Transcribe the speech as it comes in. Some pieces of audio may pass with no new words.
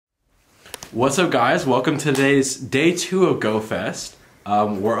What's up, guys? Welcome to today's day 2 of Go Fest.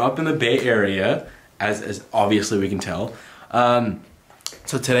 We're up in the Bay Area, as obviously we can tell. So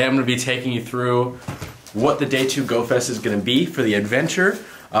today I'm going to be taking you through what the day 2 Go Fest is going to be for the adventure,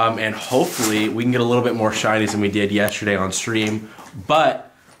 and hopefully we can get a little bit more shinies than we did yesterday on stream,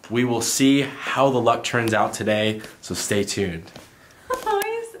 but we will see how the luck turns out today, so stay tuned.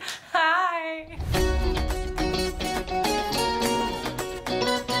 Hi!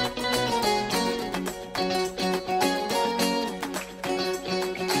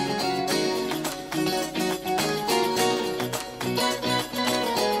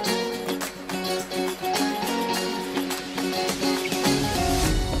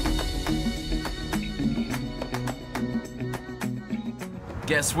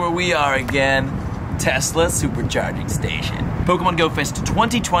 Guess where we are again? Tesla Supercharging Station. Pokemon Go Fest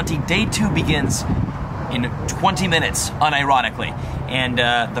 2020 Day 2 begins in 20 minutes, unironically. And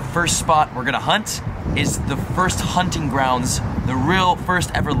the first spot we're gonna hunt is the first hunting grounds, the real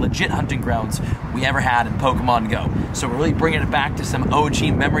first ever legit hunting grounds we ever had in Pokemon Go. So we're really bringing it back to some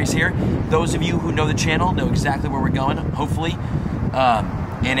OG memories here. Those of you who know the channel know exactly where we're going, hopefully.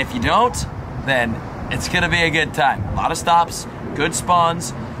 And if you don't, then it's gonna be a good time. A lot of stops, good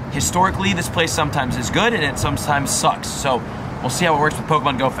spawns. Historically, this place sometimes is good and it sometimes sucks. So we'll see how it works with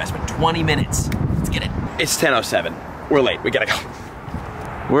Pokemon Go Fest, but 20 minutes. Let's get it. It's 10:07. We're late. We gotta go.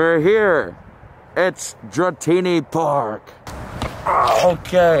 We're here. It's Victini Park.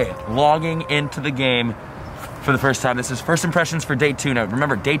 Okay, logging into the game for the first time. This is first impressions for day 2. Now,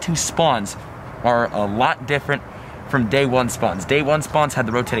 remember, day 2 spawns are a lot different from day 1 spawns. Day 1 spawns had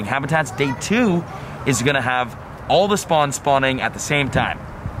the rotating habitats. Day 2 is gonna have all the spawns spawning at the same time.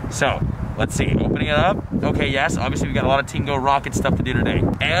 So, let's see, opening it up. Okay, yes, obviously we got a lot of Team Go Rocket stuff to do today.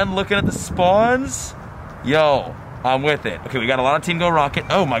 And looking at the spawns, yo, I'm with it. Okay, we got a lot of Team Go Rocket.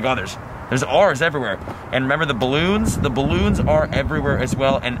 Oh my god, there's R's everywhere. And remember the balloons are everywhere as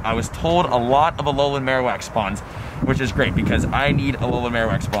well. And I was told a lot of Alolan Marowak spawns, which is great because I need Alolan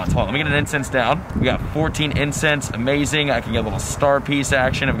Marowak spawns. Hold on, let me get an incense down. We got 14 incense, amazing. I can get a little star piece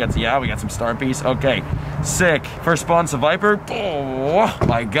action. We got some star piece. Okay, sick. First spawn's a Viper. Oh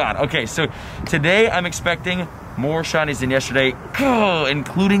my god. Okay, so today I'm expecting more shinies than yesterday,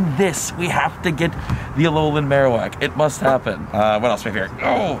 including this. We have to get the Alolan Marowak. It must happen. What else we have here?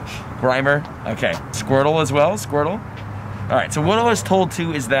 Oh, Grimer. Okay, Squirtle as well. Squirtle. All right. So what I was told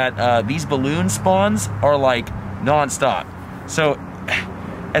too is that these balloon spawns are like non-stop. So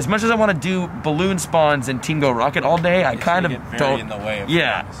as much as I want to do balloon spawns and Team Go Rocket all day, I kind of don't. In the way of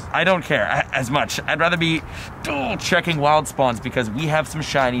I don't care as much. I'd rather be checking wild spawns because we have some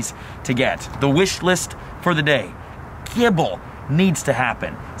shinies to get. The wish list for the day: Gibble needs to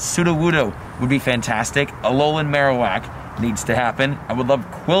happen. Sudowoodo would be fantastic. Alolan Marowak needs to happen. I would love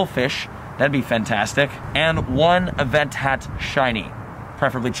Quillfish. That'd be fantastic. And one event hat shiny,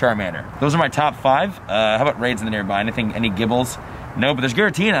 preferably Charmander. Those are my top 5. How about raids in the nearby? Any Gibbles? No, but there's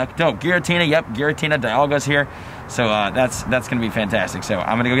Giratina. No, Giratina, yep, Giratina, Dialga's here. So that's gonna be fantastic. So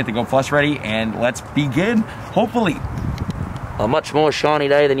I'm gonna go get the Go Plus ready and let's begin, hopefully. A much more shiny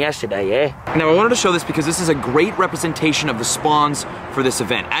day than yesterday, yeah? Now I wanted to show this because this is a great representation of the spawns for this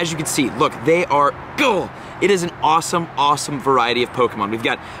event. As you can see, look, they are, it is an awesome, awesome variety of Pokemon. We've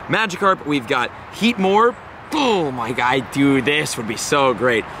got Magikarp, we've got Heatmore. Oh my god, dude, this would be so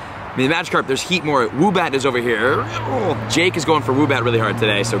great. I mean, the Magikarp, there's Heatmore. Woobat is over here. Oh, Jake is going for Woobat really hard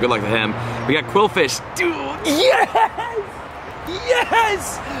today, so good luck to him. We got Quillfish. Dude, yes!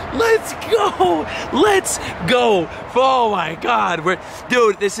 Yes! Let's go! Let's go! Oh my god,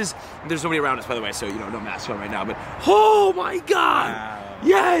 dude, there's nobody around us, by the way, so, no mask on right now, but oh my god! Wow.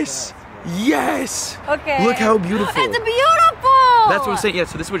 Yes! Yes! Okay. Look how beautiful. It's beautiful! That's what I'm saying. Yeah,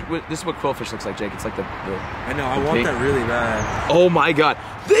 so this is what Quillfish looks like, Jake. It's like the I know, I want that really bad. Oh my god.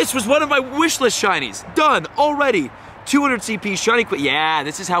 This was one of my wish list shinies. Done already. 200 CP shiny yeah,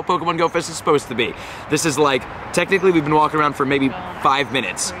 this is how Pokemon Go Fest is supposed to be. This is like, technically we've been walking around for maybe 5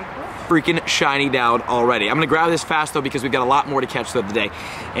 minutes. Freaking shiny down already. I'm gonna grab this fast though because we've got a lot more to catch throughout the day.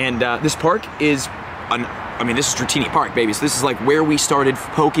 And this park is this is Victini Park, baby. So this is like where we started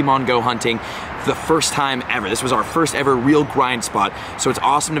Pokemon Go hunting for the first time ever. This was our first ever real grind spot. So it's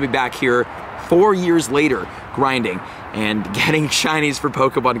awesome to be back here 4 years later grinding and getting shinies for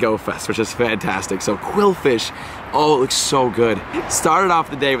Pokemon Go Fest, which is fantastic. So Quillfish, oh, it looks so good. Started off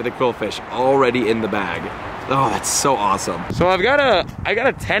the day with a Quillfish already in the bag. Oh, that's so awesome. So I got a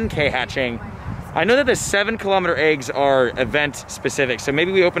 10K hatching. I know that the 7-kilometer eggs are event specific, so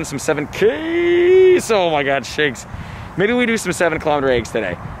maybe we open some 7Ks. Oh my god, shakes. Maybe we do some 7-kilometer eggs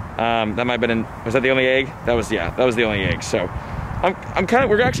today. That might have been, was that the only egg? That was the only egg. So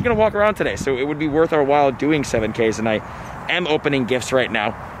we're actually gonna walk around today, so it would be worth our while doing 7Ks, and I am opening gifts right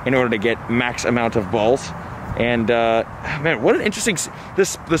now in order to get max amount of balls. And man, what an interesting,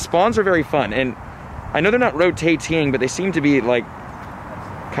 the spawns are very fun, and I know they're not rotating, but they seem to be like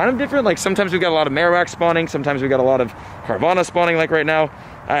kind of different. Like sometimes we've got a lot of Marowak spawning, sometimes we've got a lot of Carvana spawning like right now.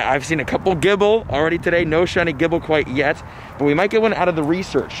 I've seen a couple Gibble already today, no shiny Gibble quite yet, but we might get one out of the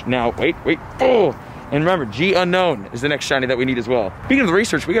research. Now, wait, oh! And remember, G Unknown is the next shiny that we need as well. Speaking of the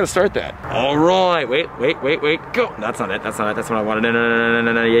research, we gotta start that. All right, wait, go. That's not it, that's what I wanted.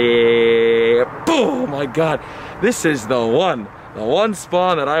 No, yeah. Oh my God, this is the one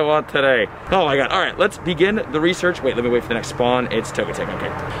spawn that I want today. Oh my God, all right, let's begin the research. Wait, let me wait for the next spawn. It's Togetic,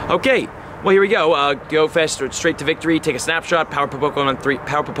 okay. Okay, well here we go. Go Fest, straight to victory, take a snapshot, power per Pokemon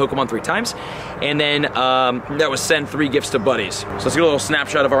three times, and then that was send 3 gifts to buddies. So let's get a little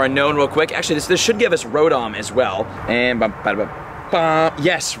snapshot of our unknown real quick. Actually, this should give us Rotom as well. And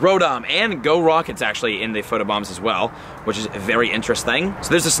yes, Rotom and Go Rockets actually in the photobombs as well, which is very interesting. So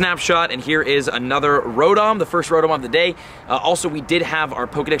there's a snapshot, and here is another Rotom, the first Rotom of the day. Also, we did have our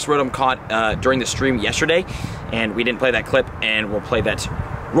Pokedex Rotom caught during the stream yesterday, and we didn't play that clip, and we'll play that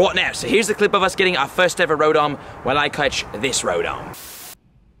right now. So here's the clip of us getting our first ever Rotom while I catch this Rotom.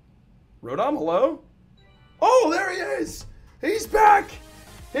 Rotom, hello? Oh, there he is! He's back!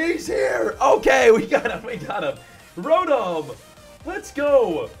 He's here! Okay, we got him. Rotom! Let's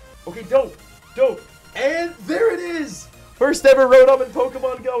go! Okay, dope. And there it is! First ever Rotom in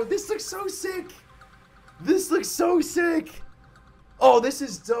Pokemon GO. This looks so sick! Oh, this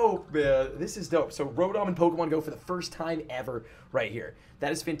is dope, man. This is dope. So Rotom in Pokemon GO for the first time ever right here.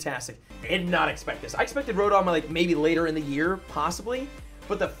 That is fantastic. I did not expect this. I expected Rotom like maybe later in the year, possibly.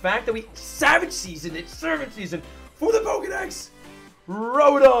 But the fact that it's Savage Season for the Pokedex!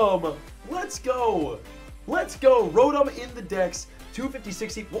 Rotom! Let's go! Rotom in the Dex,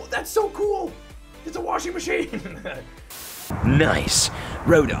 250-60. Whoa, that's so cool! It's a washing machine! Nice.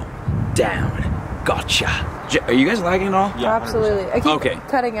 Rotom. Down. Gotcha. Are you guys lagging at all? Yeah, absolutely. I keep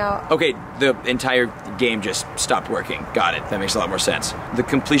cutting out. Okay, the entire game just stopped working. Got it. That makes a lot more sense. The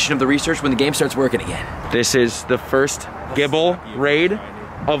completion of the research when the game starts working again. This is the first Gibble raid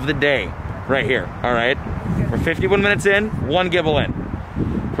of the day. Right here. All right. We're 51 minutes in, 1 Gibble in.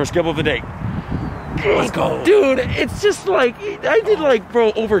 First Gibble of the day. Let's go. Dude, it's just like, I did like,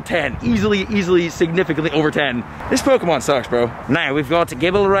 bro, over 10. Easily, significantly over 10. This Pokemon sucks, bro. Now, we've got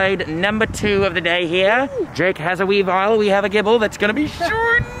Gibble raid number 2 of the day here. Jake has a Weavile, we have a Gibble that's gonna be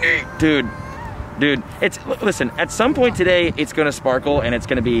shiny. Dude, listen, at some point today, it's gonna sparkle and it's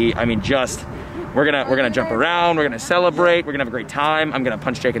gonna be, I mean, just, we're gonna jump around, we're gonna celebrate, we're gonna have a great time. I'm gonna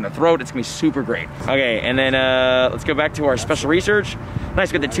punch Jake in the throat, it's gonna be super great. Okay, and then let's go back to our special research.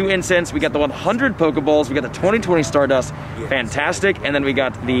 Nice, we got the 2 incense, we got the 100 Pokeballs, we got the 2020 Stardust, fantastic. And then we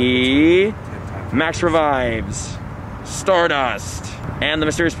got the Max Revives, Stardust, and the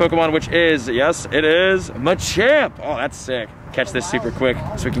mysterious Pokemon, which is, yes, it is Machamp. Oh, that's sick. Catch this super quick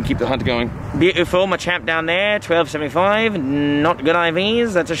so we can keep the hunt going. Beautiful, Machamp down there, 1275. Not good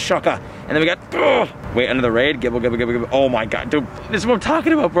IVs, that's a shocker. And then we got, wait, another raid, Gibble. Oh my God, dude, this is what I'm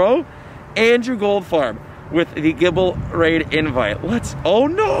talking about, bro. Andrew Goldfarb with the Gibble raid invite. Oh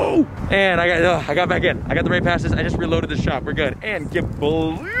no! And I got back in. I got the raid passes, I just reloaded the shop, we're good. And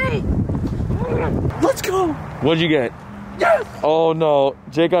Gibble. Let's go! What'd you get? Yes! Oh no,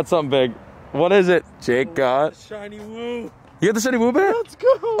 Jake got something big. What is it? Jake got Shiny Woo. You got the Shiny Woo bat? Let's go!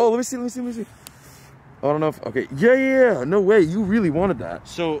 Oh, let me see. Oh, I don't know if, okay. Yeah, no way, you really wanted that.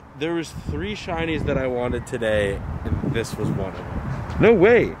 So, there was 3 shinies that I wanted today, and this was one of them. No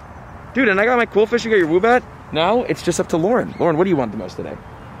way. Dude, and I got my Cool Fish, you got your Woobat. Now, it's just up to Lauren. Lauren, what do you want the most today?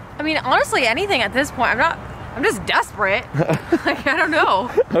 I mean, honestly, anything at this point. I'm just desperate. Like, I don't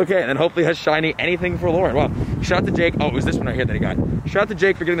know. Okay, and then hopefully has shiny anything for Lauren. Well, shout out to Jake. Oh, it was this one right here that he got. Shout out to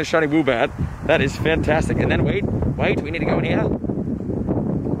Jake for getting the shiny Woobat. That is fantastic. And then wait, we need to go in here.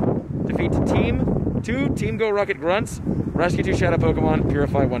 Defeat Team Go Rocket Grunts, rescue 2 Shadow Pokemon,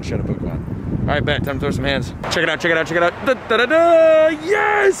 purify 1 Shadow Pokemon. All right, bet, time to throw some hands. Check it out. Da-da-da-da!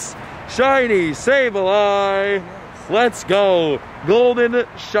 Yes! Shiny Sableye. Let's go. Golden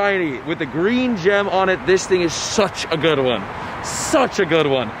shiny with the green gem on it. This thing is such a good one.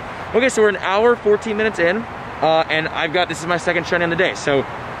 Okay, so we're an hour, 14 minutes in, and this is my second shiny on the day. So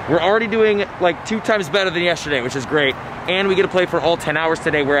we're already doing like 2 times better than yesterday, which is great. And we get to play for all 10 hours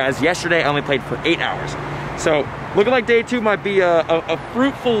today, whereas yesterday I only played for 8 hours. So looking like day 2 might be a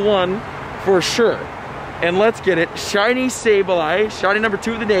fruitful one for sure. And let's get it. Shiny Sableye, shiny number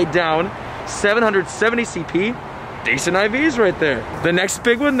 2 of the day, down 770 CP. decent IVs right there. The next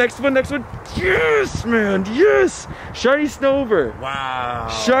big one, next one. Yes, man, yes. Shiny Snover. Wow.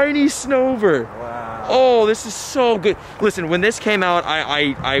 Shiny Snover. Wow. Oh, this is so good. Listen, when this came out,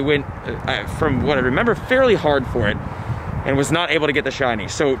 I went, from what I remember, fairly hard for it and was not able to get the shiny.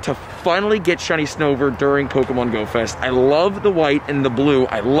 So to finally get Shiny Snover during Pokemon GO Fest, I love the white and the blue.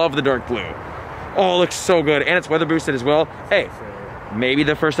 I love the dark blue. Oh, it looks so good. And it's weather boosted as well. Hey, maybe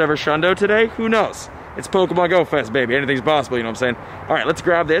the first ever Shundo today? Who knows? It's Pokemon GO Fest, baby. Anything's possible, you know what I'm saying? All right, let's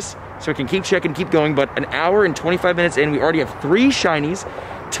grab this so we can keep checking, keep going. But an hour and 25 minutes in, we already have 3 shinies,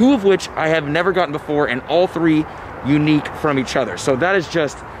 2 of which I have never gotten before, and all 3 unique from each other. So that is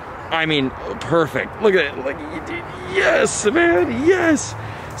just, I mean, perfect. Look at it. Like, yes, man, yes.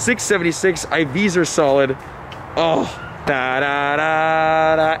 676, IVs are solid. Oh,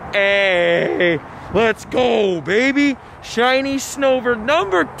 da-da-da-da, hey. Let's go, baby. Shiny Snover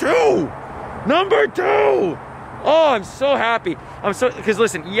number 2. Number 2! Oh, I'm so happy. Because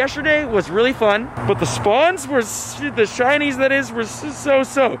listen, yesterday was really fun, but the spawns were, the shinies that is, were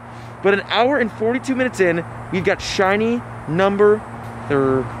so. But an hour and 42 minutes in, we've got shiny number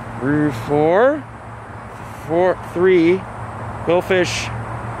 3,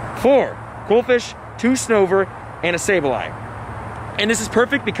 Quillfish, 4. Quillfish, 2 Snover, and a Sableye. And this is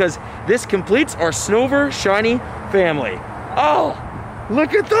perfect because this completes our Snover shiny family. Oh!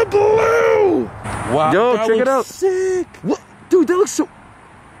 Look at the blue! Wow. Yo, that check it out. Sick. What? Dude, that looks so...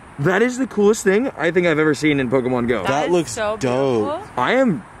 That is the coolest thing I think I've ever seen in Pokemon Go. That is looks so dope.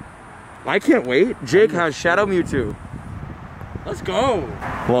 beautiful. I can't wait. Jake has Shadow Mewtwo. Let's go.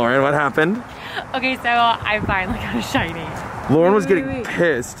 Lauren, what happened? Okay, so I finally got a shiny. Lauren was getting Wait.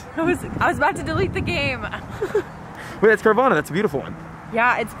 pissed. I was about to delete the game. Wait, that's Carvana. That's a beautiful one.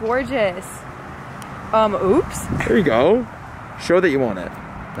 Yeah, it's gorgeous. Oops. There you go. Show that you want it.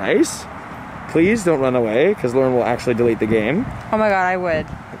 Nice. Please don't run away, because Lauren will actually delete the game. Oh my god, I would.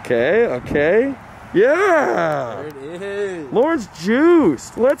 Okay. Yeah! There it is. Lauren's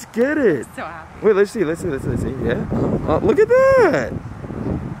juiced. Let's get it. So happy. Wait, let's see. Yeah. Oh, look at that.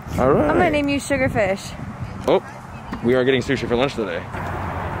 All right. I'm gonna name you Sugarfish. Oh, we are getting sushi for lunch today.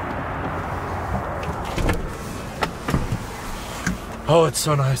 Oh, it's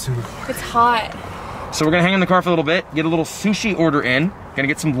so nice in the car. It's hot. So we're gonna hang in the car for a little bit, get a little sushi order in, gonna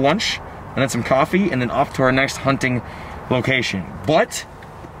get some lunch, and then some coffee, and then off to our next hunting location. But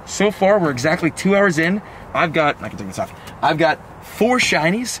so far, we're exactly 2 hours in. I can take this off. I've got 4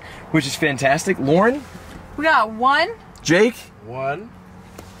 shinies, which is fantastic. Lauren? We got 1. Jake? 1.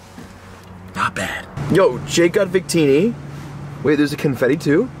 Not bad. Yo, Jake got Victini. Wait, there's a confetti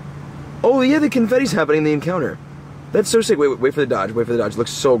too? Oh yeah, the confetti's happening in the encounter. That's so sick. Wait for the dodge. Wait for the dodge.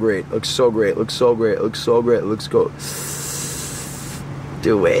 Looks so great. Looks so great. Looks so great. Looks so great. Looks go.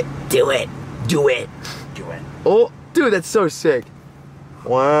 Do it. Do it. Do it. Do it. Oh, dude, that's so sick.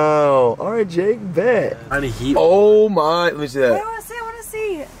 Wow. All right, Jake, bet. Oh my. Let me see that. I want to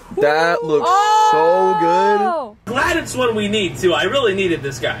see. That looks so good. Glad it's one we need too. I really needed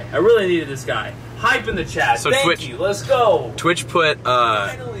this guy. Hype in the chat. So Thank Twitch- you. Let's go. Twitch put,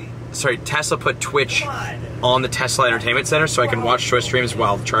 Finally. sorry, Tesla put Twitch Come on. on the Tesla Entertainment Center so I can watch Twitch streams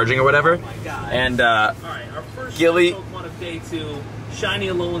while charging or whatever. Oh my God. And, All right, our first Gilly- Pokemon of day 2. Shiny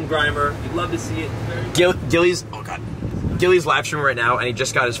Alolan Grimer. You'd love to see it. Very Gilly's live streaming right now, and he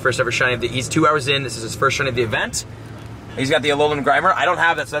just got his first ever shiny of the. He's 2 hours in. This is his first shiny of the event. He's got the Alolan Grimer. I don't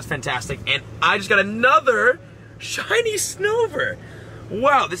have that, so that's fantastic. And I just got another shiny Snover.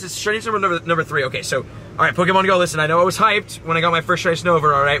 Wow, this is shiny Snover number 3. Okay, so all right, Pokemon Go. Listen, I know I was hyped when I got my first shiny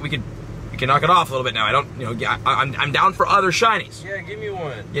Snover. All right, we can knock it off a little bit now. I don't, I'm down for other shinies. Yeah, give me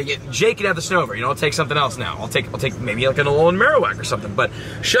one. Yeah, Jake can have the Snover. I'll take something else now. I'll take maybe like an Alolan Marowak or something. But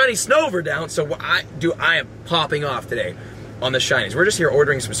shiny Snover down. So I am popping off today on the shinies. We're just here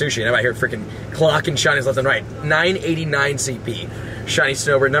ordering some sushi, and I'm out here freaking clocking shinies left and right. 989 CP. Shiny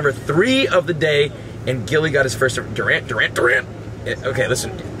Snover, number 3 of the day, and Gilly got his first Durant. Okay,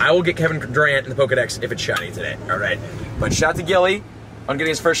 listen, I will get Kevin Durant in the Pokedex if it's shiny today. All right, but shout out to Gilly on getting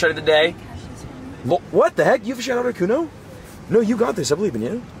his first shiny of the day. What the heck? You have a shout out to Kuno? No, you got this. I believe in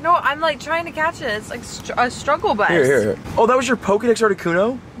you. No, I'm like trying to catch it. It's like a struggle bus. Here. Oh, that was your Pokedex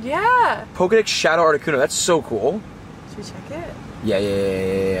Articuno? Yeah. Pokedex Shadow Articuno. That's so cool. Should we check it?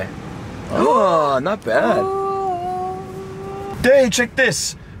 Yeah. Oh, not bad. Oh. Hey, check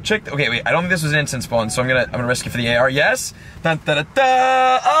this. Okay, wait. I don't think this was an instant spawn, so I'm gonna risk it for the AR. Yes. Dun, da, da,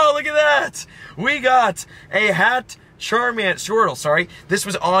 da. Oh, look at that. We got a hat Squirtle, sorry. This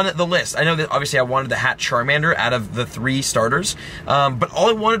was on the list. I know that obviously I wanted the hat Charmander out of the 3 starters, but all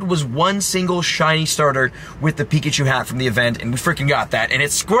I wanted was one single shiny starter with the Pikachu hat from the event, and we freaking got that, and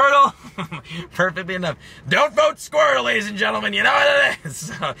it's Squirtle! Perfectly enough. Don't vote Squirtle, ladies and gentlemen, you know what it is!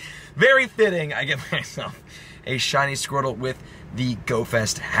 So, very fitting, I give myself a shiny Squirtle with the Go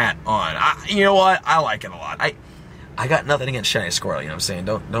Fest hat on. You know what? I like it a lot. I got nothing against shiny Squirtle, you know what I'm saying?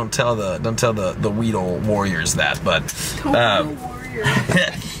 Don't tell the Weedle warriors that, but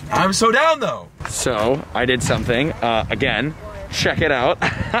I'm so down though. So I did something again. Check it out.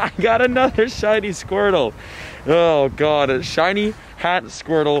 I got another shiny Squirtle. Oh god, a shiny hat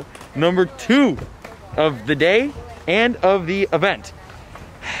Squirtle number 2 of the day and of the event.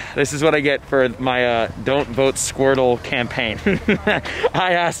 This is what I get for my Don't Vote Squirtle campaign.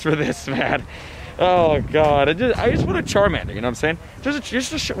 I asked for this, man. Oh god, I just want a Charmander, you know what I'm saying?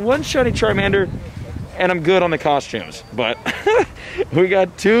 Just one shiny Charmander, and I'm good on the costumes. But we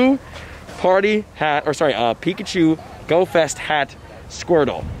got 2 Pikachu Go Fest hat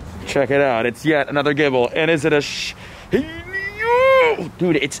Squirtle. Check it out, it's yet another Gibble, and is it a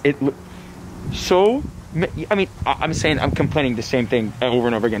dude? So. I mean, I'm saying I'm complaining the same thing over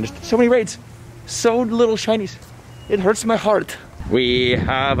and over again. Just so many raids, so little shinies. It hurts my heart. We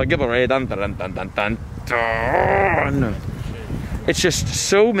have a giveaway. Dun, dun, dun, dun, dun, dun. It's just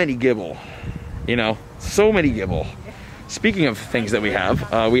so many Gibble, you know, so many Gibble. Speaking of things that we have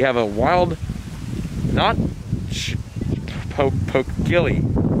a wild, not Gilly,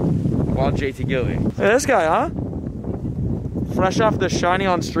 wild JT Gilly. Hey, this guy, huh? Fresh off the shiny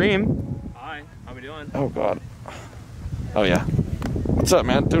on stream. Hi, how we doing? Oh god. Oh yeah. What's up,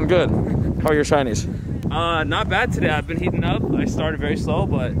 man? Doing good. How are your shinies? Not bad today. I've been heating up. I started very slow,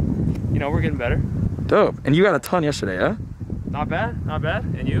 but you know, we're getting better. Dope. And you got a ton yesterday, huh? Not bad, not bad.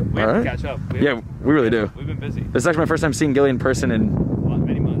 And you? We have to catch up. We really do. We've been busy. This is actually my first time seeing Gilly in person in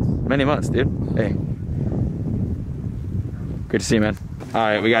many months. Many months, dude. Hey. Good to see you, man. All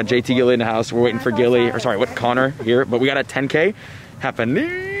right, we got JT Gilly in the house. We're waiting for Gilly, or sorry, Connor here, but we got a 10K happening.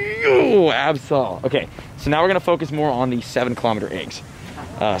 Absol. Okay, so now we're gonna focus more on the 7-kilometer eggs.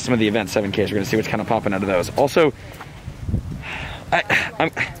 Some of the event 7Ks, we're gonna see what's kind of popping out of those. Also,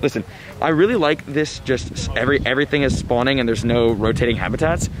 listen, I really like this, just everything is spawning and there's no rotating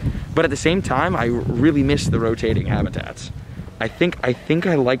habitats, but at the same time, I really miss the rotating habitats. I think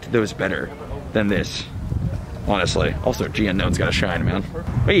I liked those better than this, honestly. Also, G Unknown's got a shine, man.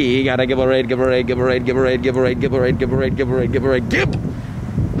 We gotta give a raid.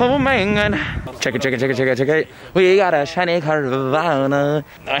 Oh man. Check it. We got a shiny Carvana.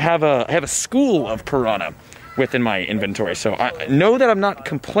 I have a school of Piranha within my inventory, so I know that I'm not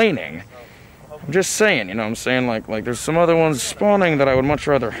complaining. I'm just saying, you know what I'm saying? Like there's some other ones spawning that I would much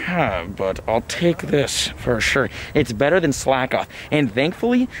rather have, but I'll take this for sure. It's better than Slack Off. And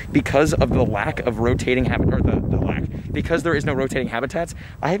thankfully, because of the lack of rotating because there is no rotating habitats,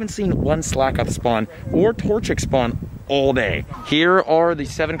 I haven't seen one Slack Off spawn or Torchic spawn all day. Here are the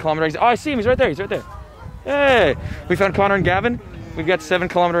 7-kilometer eggs. Oh, I see him, he's right there. Hey, we found Connor and Gavin. We've got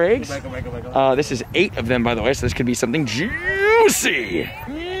 7-kilometer eggs. This is 8 of them, by the way, so this could be something juicy.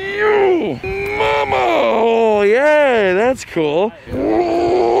 Mama! Oh, yeah, that's cool.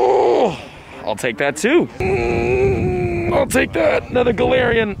 Oh, I'll take that too. I'll take that. Another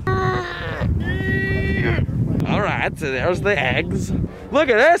Galarian. All right, so there's the eggs. Look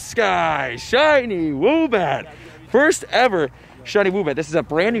at this guy, Shiny Woobat. First ever Shiny Woobat. This is a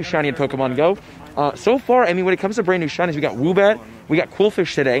brand new shiny in Pokemon Go. So far, I mean, when it comes to brand new shinies, we got Woobat, we got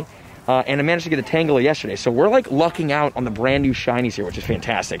Quillfish today, and I managed to get a Tangela yesterday. So we're like lucking out on the brand new shinies here, which is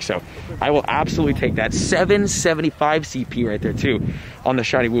fantastic. So I will absolutely take that. 775 CP right there too on the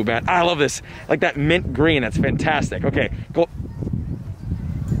Shiny Woobat. I love this. Like that mint green, that's fantastic. Okay, go.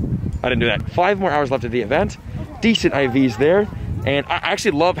 I didn't do that. 5 more hours left of the event. Decent IVs there. And I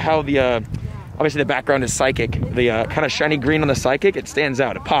actually love how the, obviously the background is Psychic. The kind of shiny green on the Psychic, it stands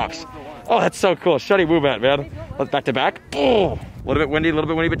out, it pops. Oh, that's so cool. Shiny Woobat, man. Let's back to back. Oh, a little bit windy,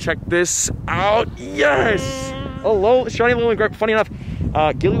 but check this out. Yes! Oh, Shiny Alolan Gripe. Funny enough,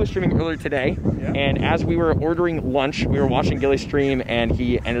 Gilly was streaming earlier today, and as we were ordering lunch, we were watching Gilly stream, and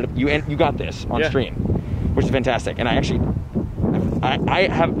he ended up, you got this on stream, which is fantastic. And I actually,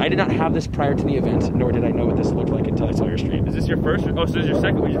 I did not have this prior to the event, nor did I know what this looked like until I saw your stream. Is this your first? Oh, so this is your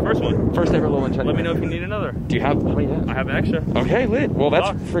second? Your first one? First ever Alolan Shiny. Let me know if you need another. Do you have? How many do you have? I have extra. Okay, lit. Well,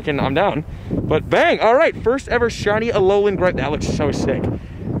 that's freaking. I'm down. But bang! All right, first ever Shiny Alolan Grimer. That looks so sick.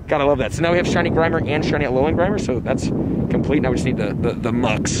 Gotta love that. So now we have Shiny Grimer and Shiny Alolan Grimer. So that's complete. Now we just need the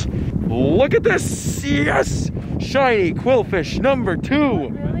mucks. Look at this! Yes, Shiny Quillfish number 2.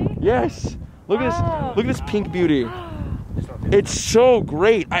 Really? Yes. Look at this. Look at this pink beauty. It's so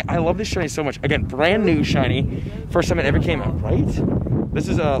great. I love this shiny so much. Again, brand new shiny. First time it ever came out, right? This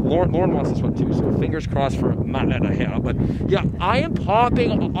is Lauren wants this one too, so fingers crossed for Manada. But yeah, I am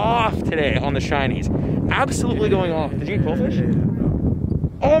popping off today on the shinies. Absolutely going off. Did you eat Quillfish?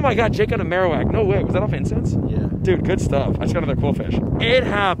 Oh my god, Jake got a Marowak. No way. Was that off incense? Yeah. Dude, good stuff. I just got another Quillfish. It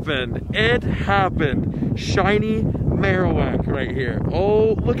happened. It happened. Shiny Marowak right here.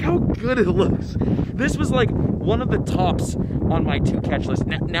 Oh, look how good it looks. This was like one of the tops on my 2 catch list.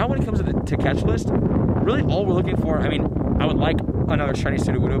 Now when it comes to the 2 catch list, really all we're looking for, I mean, I would like another shiny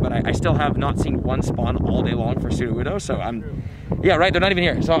Sudowoodo, but I still have not seen one spawn all day long for Sudowoodo, so yeah, right, they're not even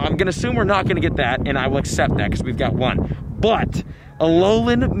here. So I'm gonna assume we're not gonna get that, and I will accept that because we've got one. But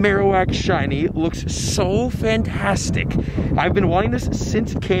Alolan Marowak shiny looks so fantastic. I've been wanting this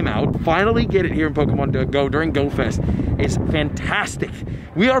since it came out. Finally get it here in Pokemon Go during Go Fest. It's fantastic.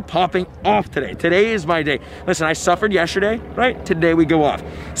 We are popping off today. Today is my day. Listen, I suffered yesterday, right? Today we go off.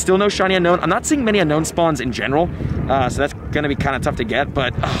 Still no shiny unknown. I'm not seeing many unknown spawns in general, so that's gonna be kind of tough to get,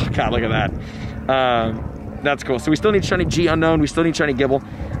 but oh god, look at that. That's cool. So we still need shiny G unknown, we still need shiny Gibble,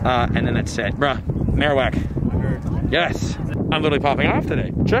 and then that's it. Bruh, Marowak. Yes. I'm literally popping off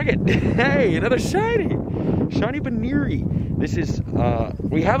today. Check it. Hey, another shiny. Shiny Baniri. This is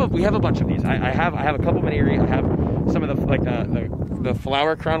we have a bunch of these. I have a couple Baniri. I have some of the like the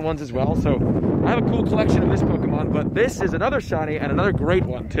flower crown ones as well. So I have a cool collection of this Pokemon, but this is another shiny and another great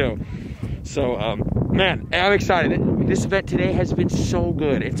one too. So man, I'm excited. This event today has been so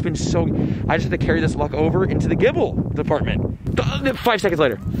good. It's been so I just have to carry this luck over into the Gibble department. 5 seconds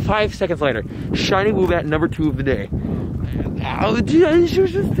later. 5 seconds later. Shiny Woobat number 2 of the day.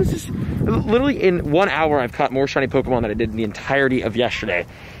 This is literally in 1 hour I've caught more shiny Pokemon than I did in the entirety of yesterday.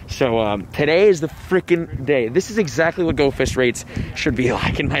 So today is the freaking day. This is exactly what Go Fest rates should be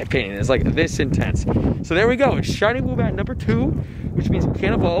like, in my opinion. It's like this intense. So there we go. It's shiny Woobat number 2, which means we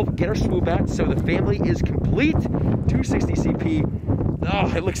can evolve, get our Swoobat, so the family is complete. 260 CP.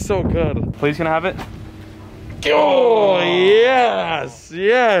 Oh, it looks so good. Please, can I have it? Oh, yes,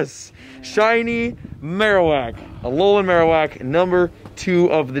 yes. Shiny Marowak, Alolan Marowak, number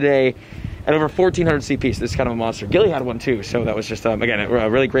 2 of the day, at over 1,400 CP. So this is kind of a monster. Gilly had one too, so that was just again a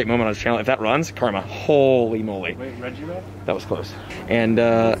really great moment on his channel. If that runs, karma, holy moly! Wait, Regirock? That was close. And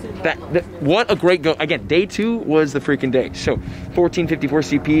what a great go! Again, day 2 was the freaking day. So 1,454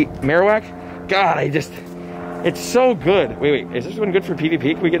 CP Marowak. God, it's so good. Wait, is this one good for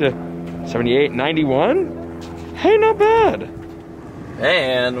PvP? Can we get to 78, 91? Hey, not bad.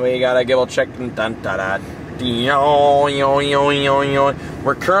 And we got a Gibble check.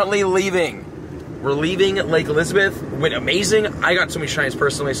 We're currently leaving. We're leaving Lake Elizabeth. Went amazing. I got so many shinies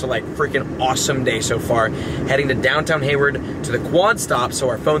personally, so like freaking awesome day so far. Heading to downtown Hayward to the quad stop so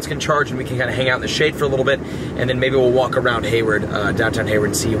our phones can charge and we can kind of hang out in the shade for a little bit, and then maybe we'll walk around Hayward, downtown Hayward,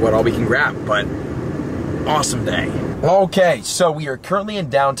 and see what all we can grab. But awesome day. Okay, so we are currently in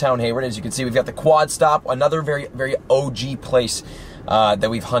downtown Hayward. As you can see, we've got the quad stop, another very, very OG place that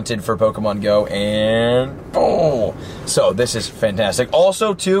we've hunted for Pokemon Go, and oh, so this is fantastic.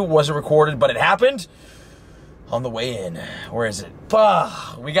 Also, too, wasn't recorded, but it happened on the way in. Where is it?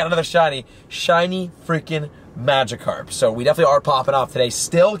 Bah, we got another shiny freaking Magikarp. So we definitely are popping off today.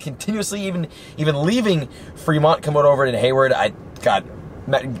 Still, continuously, even leaving Fremont, coming over to Hayward. I got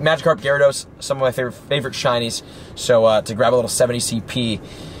Magikarp, Gyarados, some of my favorite shinies. So to grab a little 70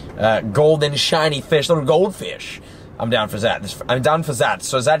 CP golden shiny fish, little goldfish. I'm down for that. I'm down for that.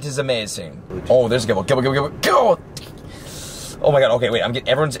 So that is amazing. Oh, there's a Gibble. Gibble. Oh my god. Okay, wait.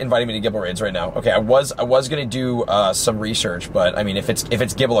 Everyone's inviting me to Gibble raids right now. Okay, I was gonna do some research, but I mean, if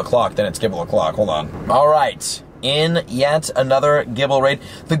it's Gibble o'clock, then it's Gibble o'clock. Hold on. All right, in yet another Gibble raid.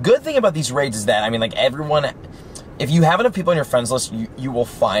 The good thing about these raids is that, I mean, like, everyone, if you have enough people on your friends list, you will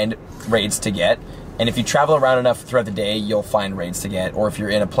find raids to get. And if you travel around enough throughout the day, you'll find raids to get. Or if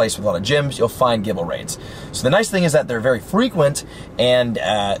you're in a place with a lot of gyms, you'll find Gibble raids. So the nice thing is that they're very frequent, and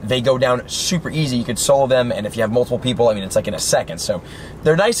they go down super easy. You could solo them, and if you have multiple people, I mean, it's like in a second. So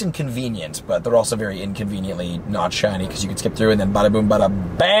they're nice and convenient, but they're also very inconveniently not shiny, because you can skip through and then bada boom,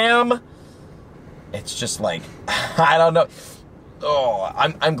 bada bam. It's just like, I don't know. Oh,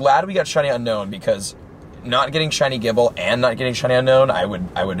 I'm glad we got Shiny Unknown, because not getting Shiny Gibble and not getting Shiny Unknown, I would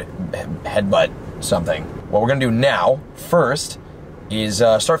headbutt something. What we're gonna do now, first, is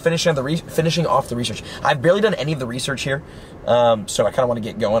start finishing off the research. I've barely done any of the research here, so I kind of want to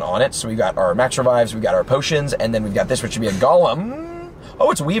get going on it. So we got our Max Revives, we got our potions, and then we've got this, which should be a Golem. Oh,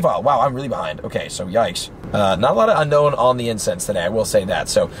 it's a Weavile. Wow, I'm really behind. Okay, so yikes. Not a lot of unknown on the incense today, I will say that.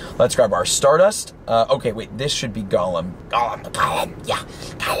 So let's grab our Stardust. Okay, wait, this should be Golem. Golem, yeah,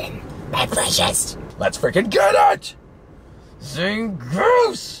 Golem, my precious. Let's freaking get it!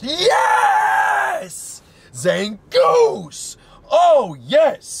 Zangoose! Yes! Zangoose! Oh,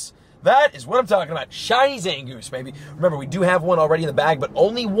 yes! That is what I'm talking about. Shiny Zangoose, baby. Remember, we do have one already in the bag, but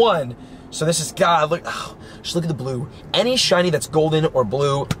only one. So this is, God, look, oh, just look at the blue. Any shiny that's golden or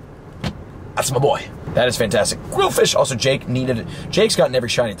blue, that's my boy. That is fantastic. Quillfish, also Jake needed it. Jake's gotten every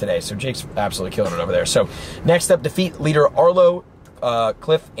shiny today, so Jake's absolutely killing it over there. So next up, defeat leader Arlo,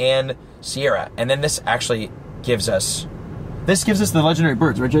 Cliff, and Sierra. And then this actually gives us the legendary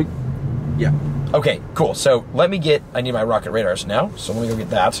birds, right, Jake? Yeah. Okay, cool. So I need my rocket radars now, so let me go get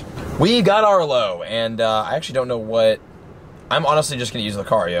that. We got Arlo, and I actually don't know what, I'm honestly just gonna use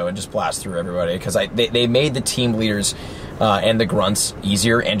Lucario and just blast through everybody, because they made the team leaders and the grunts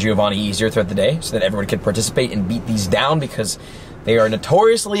easier, and Giovanni easier throughout the day, so that everyone could participate and beat these down, because they are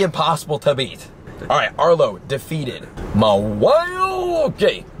notoriously impossible to beat. All right, Arlo defeated.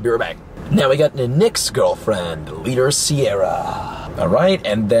 Okay, be right back. Now we got Nick's girlfriend, leader Sierra. All right,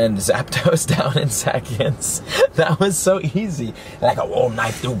 and then Zapdos down in seconds. That was so easy. Like a warm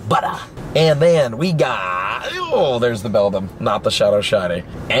knife through butter. And then we got, oh, there's the Beldum, not the Shadow Shiny.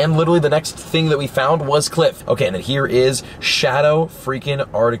 And literally the next thing that we found was Cliff. Okay, and then here is Shadow freaking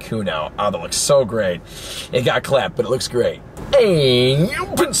Articuno. Oh, that looks so great. It got clapped, but it looks great. Hey,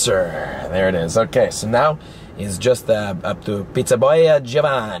 Pincer. There it is. Okay, so now is just up to Pizza Boy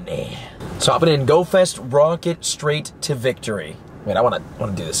Giovanni. So hopping in Go Fest, rocket straight to victory. Wait, I want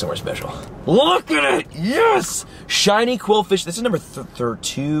to do this somewhere special. Look at it! Yes! Shiny Quillfish. This is number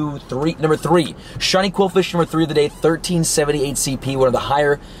 3. Number 3. Shiny Quillfish, number 3 of the day. 1378 CP. One of the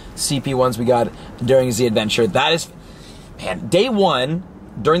higher CP ones we got during the adventure. That is, man, day 1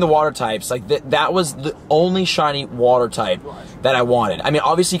 during the water types. Like that was the only shiny water type that I wanted. I mean,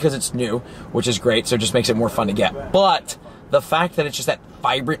 obviously because it's new, which is great, so it just makes it more fun to get. But the fact that it's just that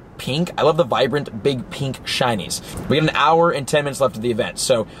vibrant pink, I love the vibrant big pink shinies. We got an hour and 10 minutes left of the event,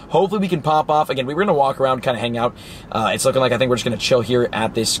 so hopefully we can pop off. Again, we were gonna walk around, kind of hang out. It's looking like I think we're just gonna chill here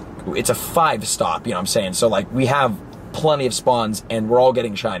at this, it's a 5 stop, you know what I'm saying? So like we have plenty of spawns and we're all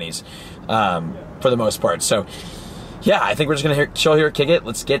getting shinies for the most part. So yeah, I think we're just gonna chill here, kick it.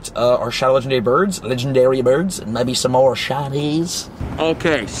 Let's get our Shadow legendary birds, and maybe some more shinies.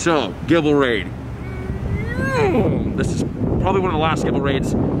 Okay, so Gibble Raid. This is probably one of the last Gibble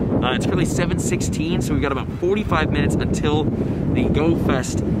Raids. It's currently 7:16, so we've got about 45 minutes until the Go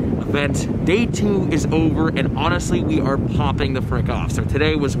Fest event. Day 2 is over, and honestly, we are popping the frick off. So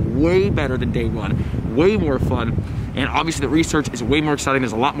today was way better than day 1, way more fun, and obviously the research is way more exciting.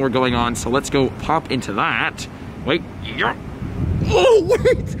 There's a lot more going on, so let's go pop into that. Wait, yeah. Oh,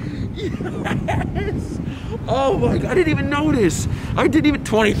 wait! Yes! Oh my God, I didn't even notice. I didn't even,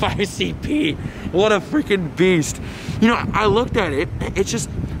 25 CP. What a freaking beast. You know, I looked at it, it's just,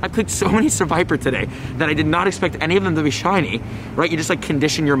 I clicked so many Survivor today that I did not expect any of them to be shiny, right? You just like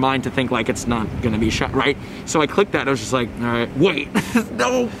condition your mind to think like it's not gonna be shiny, right? So I clicked that and I was just like, all right, wait,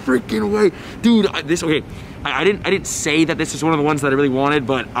 no freaking way. Dude, okay. I didn't say that this is one of the ones that I really wanted,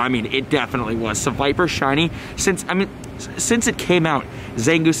 but I mean, it definitely was. Seviper shiny, since it came out,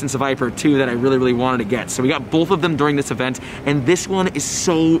 Zangoose and Seviper, 2 that I really, really wanted to get. So we got both of them during this event, and this one is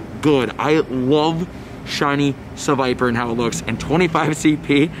so good. I love shiny Seviper and how it looks, and 25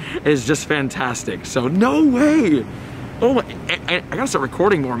 CP is just fantastic. So no way. Oh my, I gotta start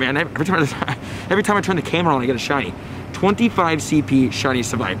recording more, man. Every time I turn the camera on, I get a shiny. 25 CP shiny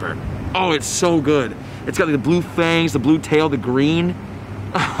Seviper. Oh, it's so good. It's got like the blue fangs, the blue tail, the green.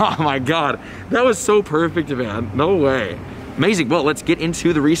 Oh my God, that was so perfect, man. No way. Amazing. Well, let's get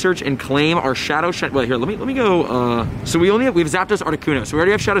into the research and claim our Shadow Shiny. Well, here, let me go. So we have Zapdos, Articuno. So we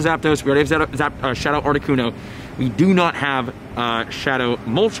already have Shadow Zapdos. We already have Shadow Articuno. We do not have Shadow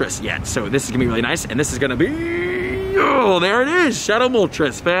Moltres yet. So this is gonna be really nice, and this is gonna be, oh, there it is, Shadow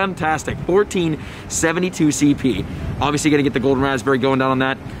Moltres. Fantastic. 1472 CP. Obviously, gonna get the Golden Raspberry going down on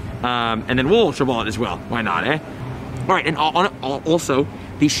that. And then we'll Ultra Ball it as well. Why not, eh? All right, and also,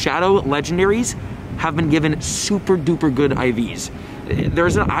 the Shadow Legendaries have been given super duper good IVs.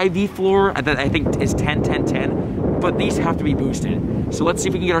 There's an IV floor that I think is 10, 10, 10, but these have to be boosted. So let's see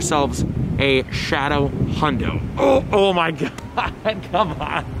if we can get ourselves a Shadow Hundo. Oh my God, come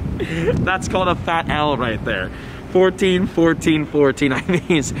on. That's called a fat L right there. 14, 14, 14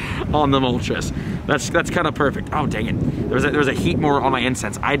 IVs on the Moltres. That's kind of perfect. Oh, dang it. There was a Heatmore on my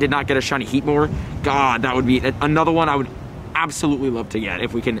incense. I did not get a shiny Heatmore. God, that would be another one I would absolutely love to get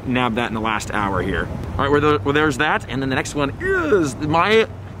if we can nab that in the last hour here. All right, well, there's that. And then the next one is my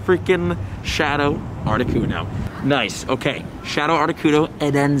freaking Shadow Articuno. Nice, okay. Shadow Articuno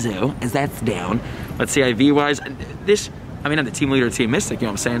Edenzo, as that's down. Let's see IV-wise. This I mean, I'm the team leader of Team Mystic, you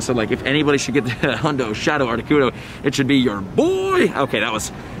know what I'm saying? So, like, if anybody should get the Hundo Shadow Articuno, it should be your boy. Okay, that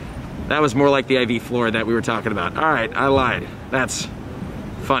was more like the IV floor that we were talking about. All right, I lied. That's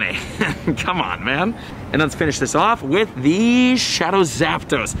funny. Come on, man. And let's finish this off with the Shadow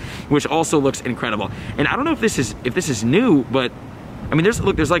Zapdos, which also looks incredible. And I don't know if this is new, but I mean,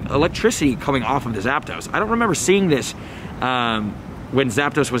 there's like electricity coming off of the Zapdos. I don't remember seeing this when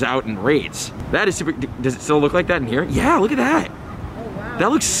Zapdos was out in raids. That is super. Does it still look like that in here? Yeah, look at that. Oh, wow.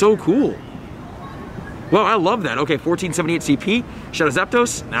 That looks so cool. Well, I love that. Okay, 1478 CP, Shadow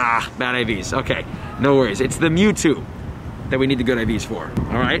Zapdos. Nah, bad IVs. Okay, no worries. It's the Mewtwo that we need the good IVs for.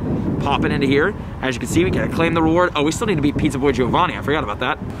 All right, popping into here. As you can see, we gotta claim the reward. Oh, we still need to beat Pizza Boy Giovanni. I forgot about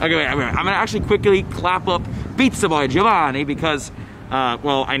that. Okay, wait, I'm gonna actually quickly clap up Pizza Boy Giovanni because,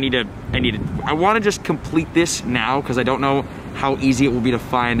 well, I want to just complete this now because I don't know how easy it will be to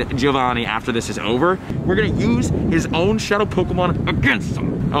find Giovanni after this is over. We're gonna use his own Shadow Pokemon against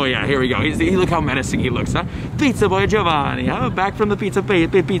him. Oh yeah, here we go. Look how menacing he looks, huh? Pizza Boy Giovanni, huh? Back from the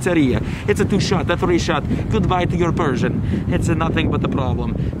pizzeria. It's a 2-shot, a 3-shot. Goodbye to your Persian. It's a nothing but the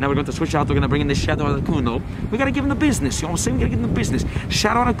problem. Now we're going to switch out. We're gonna bring in this Shadow Articuno. We gotta give him the business. You know what I'm saying? We gotta give him the business.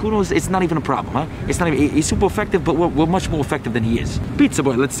 Shadow Articuno it's not even a problem, huh? It's not even. He's super effective, but we're much more effective than he is. Pizza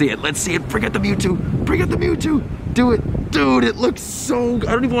Boy, let's see it. Let's see it. Bring out the Mewtwo. Bring out the Mewtwo. Do it. Dude, it looks so good.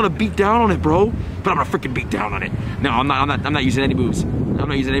 I don't even want to beat down on it, bro. But I'm gonna freaking beat down on it. No, I'm not using any moves. I'm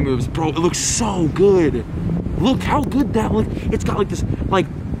not using any moves. Bro, it looks so good. Look how good that looks. It's got like this, like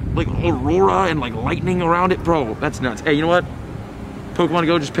aurora and like lightning around it. Bro, that's nuts. Hey, you know what? Pokemon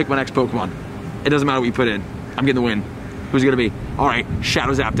Go, just pick my next Pokemon. It doesn't matter what you put in. I'm getting the win. Who's it gonna be? All right,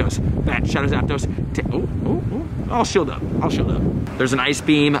 Shadow Zapdos. Bad Shadow Zapdos. Oh. I'll shield up. There's an Ice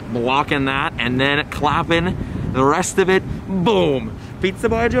Beam blocking that, and then clapping the rest of it. Boom. Pizza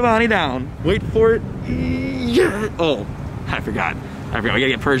Boy Giovanni down. Wait for it. Yeah. Oh, I forgot. We gotta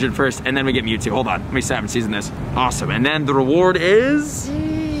get Persian first, and then we get Mewtwo. Hold on. Let me see. I haven't seasoned this. Awesome. And then the reward is...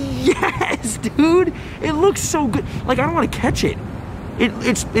 Yes, dude. It looks so good. Like, I don't want to catch it.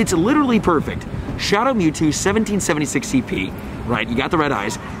 It's literally perfect. Shadow Mewtwo, 1776 CP. Right, you got the red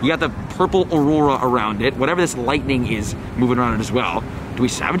eyes. You got the purple aurora around it. Whatever this lightning is moving around it as well. Do we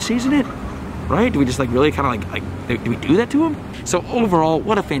Savage Season it? Right? Do we just like really kind of like do we do that to him? So overall,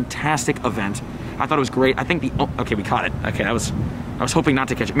 what a fantastic event. I thought it was great. I think okay, we caught it. Okay, I was hoping not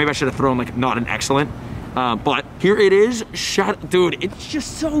to catch it. Maybe I should have thrown like not an excellent. But here it is. Dude, it's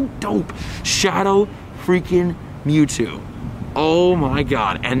just so dope. Shadow freaking Mewtwo. Oh my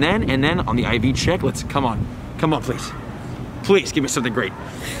god. And then on the IV check, come on please. Please give me something great.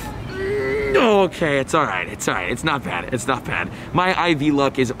 Okay, it's all right. It's not bad. My IV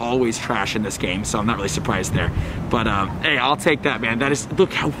luck is always trash in this game, so I'm not really surprised there. But hey, I'll take that, man. That is,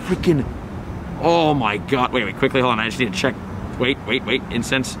 look how freaking, oh my god. Wait, quickly, hold on. I just need to check. Wait.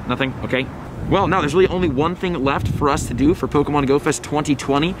 Incense, nothing. Okay. Well, now there's really only one thing left for us to do for Pokemon GO Fest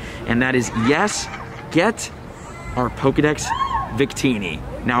 2020, and that is, yes, get our Pokedex Victini.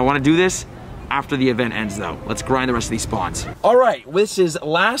 Now I want to do this after the event ends, though. Let's grind the rest of these spawns. All right, this is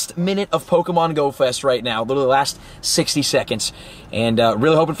last minute of Pokemon GO Fest right now, literally the last 60 seconds, and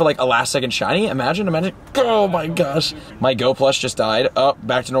really hoping for like a last second shiny. Imagine. Oh my gosh. My Go Plus just died. Oh,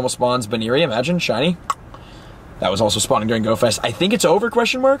 back to normal spawns. Baniri, imagine, shiny. That was also spawning during GO Fest. I think it's over,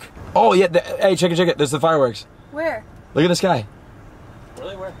 question mark? Oh yeah, hey, check it. There's the fireworks. Where? Look at the sky.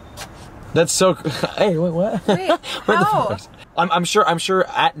 Really, where? That's so, hey, wait, what? Wait, Where the how? fireworks? I'm sure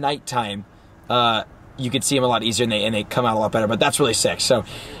at nighttime, you could see them a lot easier and they come out a lot better, but that's really sick. So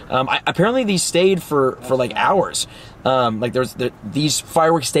apparently these stayed for like hours. Like these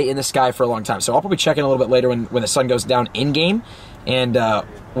fireworks stay in the sky for a long time. So I'll probably check in a little bit later when the sun goes down in game, and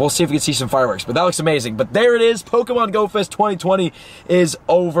we'll see if we can see some fireworks. But that looks amazing. But there it is. Pokemon GO Fest 2020 is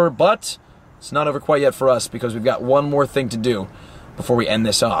over, but it's not over quite yet for us because we've got one more thing to do before we end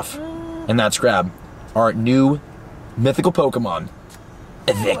this off, and that's grab our new mythical Pokemon,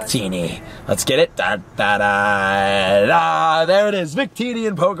 Victini. Let's get it. There it is. Victini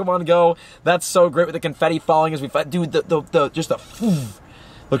in Pokemon Go. That's so great with the confetti falling as we fight. Dude,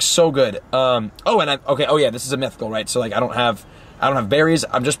 looks so good. Oh yeah, this is a mythical, right? So like I don't have berries.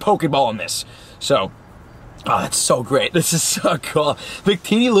 I'm just Pokeballing this. So, oh, that's so great. This is so cool.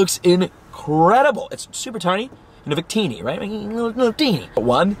 Victini looks incredible. It's super tiny. You know, Victini, right? Little Victini.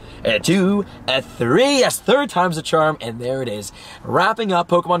 1, 2, 3. Yes, third time's the charm, and there it is. Wrapping up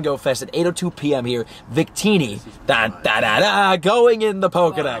Pokemon GO Fest at 8:02 p.m. here. Victini, going in the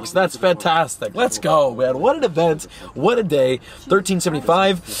Pokedex. That's fantastic. Let's go, man. What an event. What a day.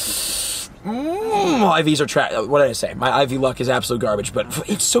 1375. IVs are trash. What did I say? My IV luck is absolute garbage, but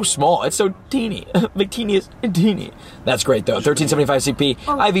it's so small. It's so teeny. Victini is teeny. That's great, though. 1375 CP.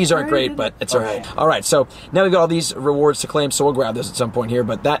 IVs aren't great, but it's all right. All right, so now we've got all these rewards to claim, so we'll grab those at some point here,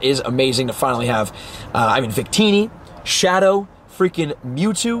 but that is amazing to finally have, Victini, Shadow, freaking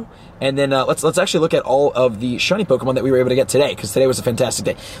Mewtwo, and then let's actually look at all of the shiny Pokemon that we were able to get today, because today was a fantastic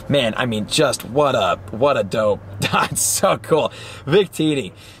day. Man, I mean, just what a dope. That's so cool.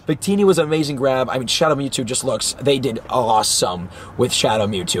 Victini was an amazing grab. I mean, Shadow Mewtwo just looks, they did awesome with Shadow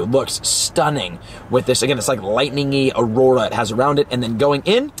Mewtwo. Looks stunning with this. Again, it's like lightning-y aurora it has around it, and then going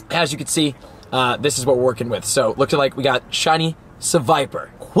in, as you can see, this is what we're working with. So, looking like we got shiny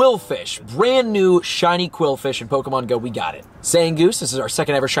Seviper, Quillfish, brand new shiny Quillfish in Pokemon Go. We got it. Zangoose, this is our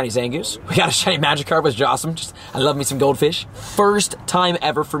second ever shiny Zangoose. We got a shiny Magikarp, which is awesome. I love me some goldfish. First time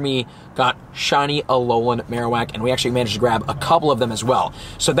ever for me, got shiny Alolan Marowak, and we actually managed to grab a couple of them as well.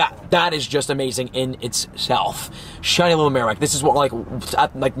 So that is just amazing in itself. Shiny Alolan Marowak. This is what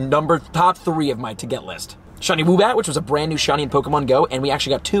top 3 of my to get list. Shiny Woobat, which was a brand new shiny in Pokemon Go, and we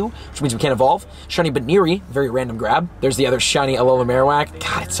actually got 2, which means we can't evolve. Shiny Baniri, very random grab. There's the other shiny Alolan Marowak.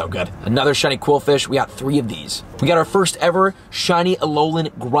 God, it's so good. Another shiny Quillfish. We got 3 of these. We got our first ever shiny Alolan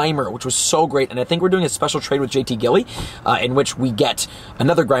Grimer, which was so great, and I think we're doing a special trade with JT Gilly, in which we get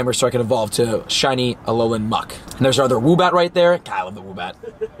another Grimer so I can evolve to shiny Alolan Muck. And there's our other Woobat right there. God, I love the Woobat.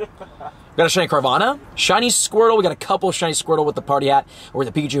 We got a shiny Carvana, shiny Squirtle. We got a couple of shiny Squirtle with the party hat or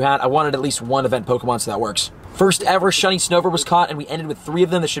the Pikachu hat. I wanted at least 1 event Pokemon, so that works. First ever shiny Snover was caught, and we ended with 3 of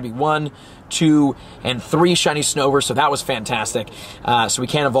them. There should be 1, 2, and 3 shiny Snovers, so that was fantastic. So we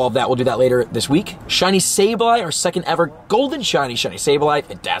can't evolve that. We'll do that later this week. Shiny Sableye, our second ever golden shiny Sableye.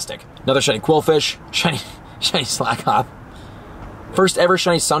 Fantastic. Another shiny Quillfish, shiny Slackhop. First ever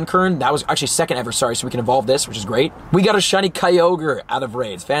shiny Sunkern. That was actually second ever, sorry, so we can evolve this, which is great. We got a shiny Kyogre out of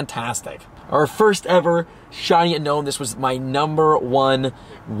raids. Fantastic. Our first ever shiny Unknown. This was my #1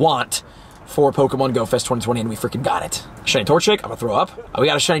 want for Pokemon GO Fest 2020, and we freaking got it. Shiny Torchic, I'm gonna throw up. We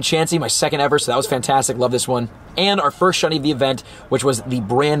got a shiny Chansey, my second ever, so that was fantastic. Love this one. And our first shiny of the event, which was the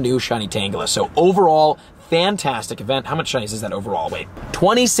brand new shiny Tangela. So overall, fantastic event. How much shinies is that overall? Wait,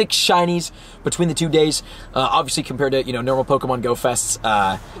 26 shinies between the 2 days. Obviously compared to, normal Pokemon GO Fests.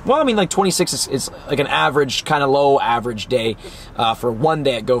 Well, I mean, like 26 is like an average, kind of low average day for 1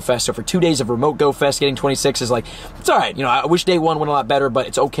 day at GO Fest. So for 2 days of remote GO Fest, getting 26 is like, it's all right. I wish day 1 went a lot better, but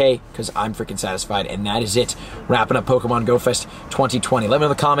it's okay because I'm freaking satisfied. And that is it. Wrapping up Pokemon GO Fest 2020. Let me know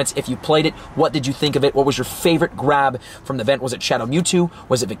in the comments if you played it. What did you think of it? What was your favorite grab from the event? Was it Shadow Mewtwo?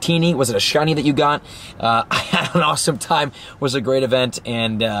 Was it Victini? Was it a shiny that you got? I had an awesome time. It was a great event,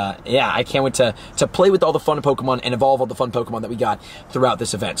 and yeah, I can't wait to play with all the fun Pokemon and evolve all the fun Pokemon that we got throughout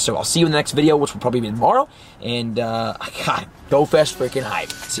this event. So I'll see you in the next video, which will probably be tomorrow, and God, GO Fest freaking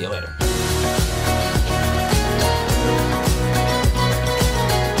hype. See you later.